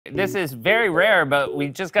this is very rare, but we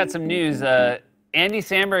just got some news. Andy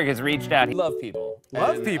Samberg has reached out. He loves people.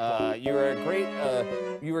 Love people. You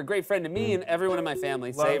were a great friend to me and everyone in my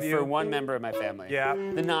family, save for one member of my family. Yeah.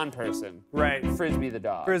 The non-person. Right. Frisbee the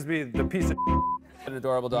dog. Frisbee, the piece of An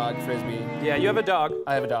adorable dog, Frisbee. Yeah, you have a dog.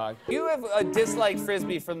 I have a dog. You have disliked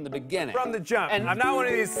Frisbee from the beginning. From the jump. And I'm not one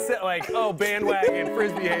of these, like, oh, bandwagon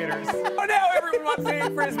Frisbee haters. Oh, now everyone wants to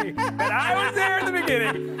hate Frisbee. And I was there in the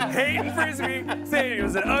beginning, hating Frisbee, saying he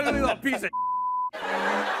was an ugly little piece of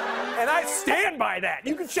and I stand by that.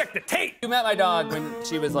 You can check the tape. You met my dog when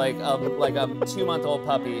she was like a 2-month-old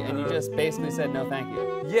puppy, and you just basically said no thank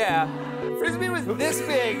you. Yeah. Frisbee was this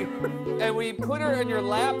big, and we put her in your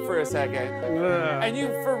lap for a second, and you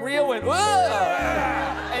for real went, whoa!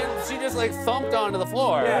 And she just like thumped onto the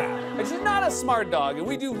floor. Yeah. And she's not a smart dog, and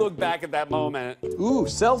we do look back at that moment. Ooh,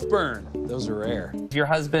 self-burn. Those are rare. Your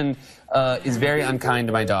husband is very unkind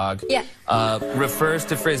to my dog. Yeah. Refers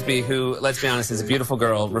to Frisbee, who, let's be honest, is a beautiful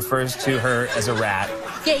girl, refers to her as a rat.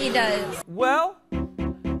 Yeah, he does. Well,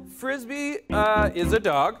 Frisbee is a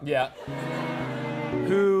dog. Yeah.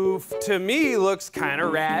 Who, to me, looks kind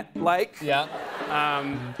of rat-like. Yeah.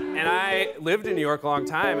 And I lived in New York a long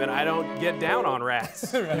time, and I don't get down on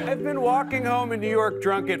rats. Right. I've been walking home in New York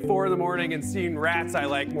drunk at 4 in the morning and seeing rats I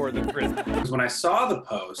like more than Frisbee. When I saw the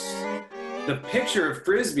post, the picture of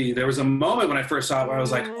Frisbee, there was a moment when I first saw it where I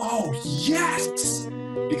was like, oh, yes!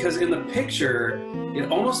 Because in the picture,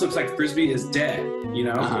 it almost looks like Frisbee is dead, you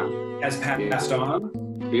know? Has passed on.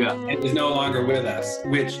 Yeah. And is no longer with us,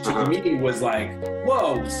 which to me was like,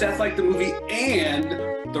 whoa, Seth liked the movie and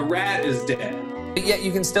the rat is dead. But yet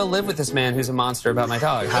you can still live with this man who's a monster about my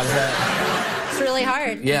dog. How does that... It's really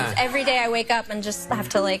hard. Yeah. Every day I wake up and just have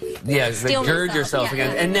to like steel gird yourself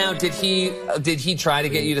again. Yeah. And now, did he try to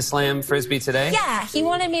get you to slam Frisbee today? Yeah, he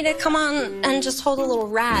wanted me to come on and just hold a little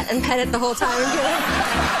rat and pet it the whole time and be like,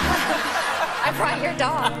 I brought your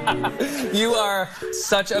dog. You are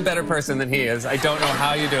such a better person than he is. I don't know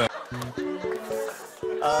how you do it.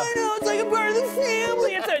 I know, it's like a part of the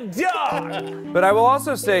family. It's a dog. But I will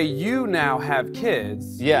also say, you now have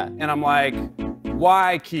kids. Yeah. And I'm like,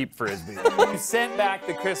 why keep Frisbee? You sent back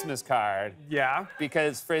the Christmas card. Yeah.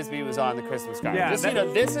 Because Frisbee was on the Christmas card. Yeah, Just so you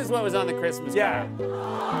know, this is what was on the Christmas card.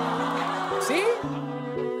 See?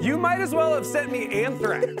 You might as well have sent me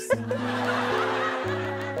anthrax.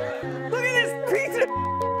 Look at this piece of...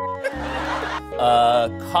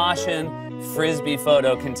 Caution, Frisbee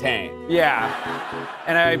photo contained. Yeah.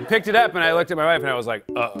 And I picked it up and I looked at my wife and I was like,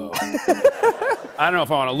 uh-oh. I don't know if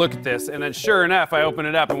I want to look at this. And then sure enough, I open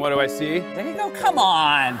it up and what do I see? There you go, come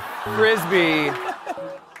on. Frisbee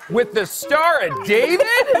with the Star of David?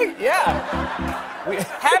 Yeah.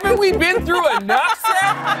 Haven't we been through enough,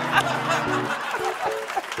 Seth?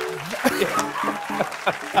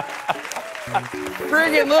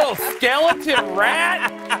 Friggin' little skeleton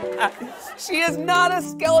rat. She is not a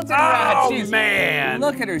skeleton rat. Oh, man.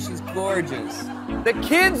 Look at her, she's gorgeous. The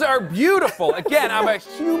kids are beautiful. Again, I'm a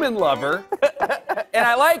human lover, and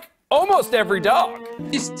I like almost every dog.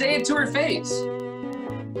 You say it to her face.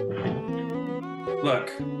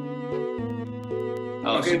 Look.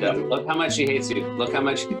 Oh, okay, she doesn't. Look how much she hates you. Look how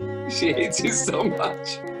much she hates you so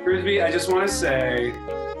much. Frisbee, I just want to say,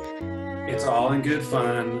 it's all in good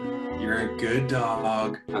fun. You're a good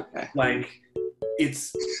dog. Okay. Like,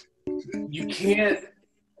 you can't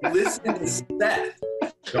listen to Seth.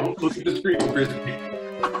 Don't look at the screen, Frisbee.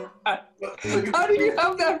 How do you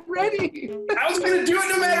have that ready? I was gonna do it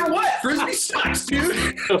no matter what. Frisbee sucks,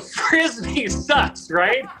 dude. Frisbee sucks,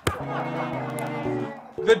 right?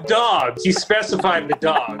 The dog. He specified the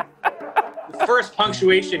dog. The first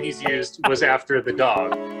punctuation he's used was after the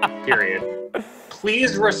dog, period.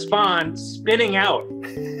 Please respond, spinning out.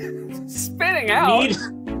 Spinning out?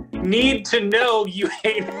 Need to know you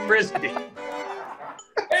hate Frisbee.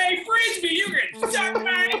 Hey, Frisbee, you can suck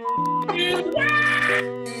my dude.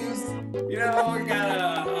 You know, we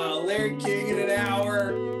got a Larry King in an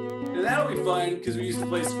hour. And that'll be fun, because we used to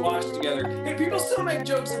play squash together. Hey, people still make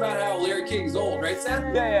jokes about how Larry King's old, right,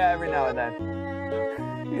 Seth? Yeah, every now and then.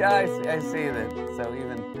 Yeah, I see that. So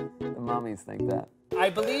even the mummies think that. I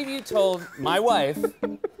believe you told my wife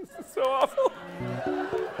So awful.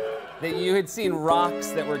 that you had seen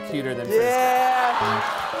rocks that were cuter than Frisbee. Yeah.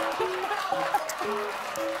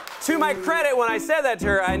 To my credit, when I said that to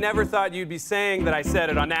her, I never thought you'd be saying that I said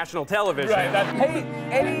it on national television. Right. Hey,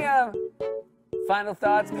 any final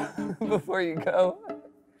thoughts before you go?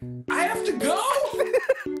 I have to go?